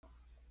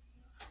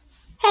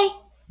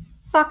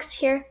Fox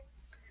here.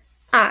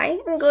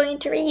 I am going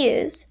to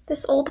reuse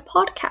this old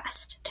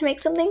podcast to make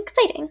something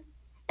exciting.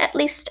 At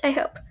least, I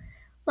hope.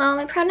 While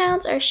my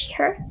pronouns are she,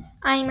 her,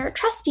 I am your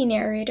trusty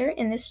narrator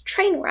in this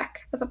train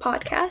wreck of a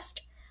podcast.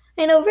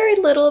 I know very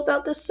little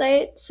about this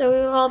site, so we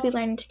will all be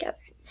learning together.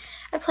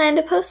 I plan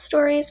to post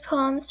stories,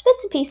 poems,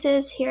 bits and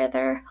pieces here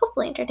that are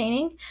hopefully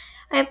entertaining.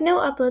 I have no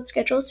upload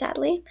schedule,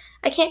 sadly.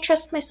 I can't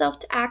trust myself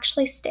to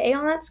actually stay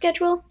on that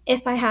schedule,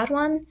 if I had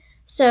one,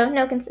 so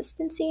no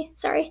consistency,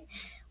 sorry.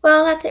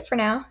 Well, that's it for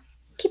now.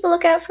 Keep a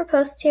lookout for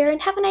posts here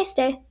and have a nice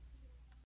day.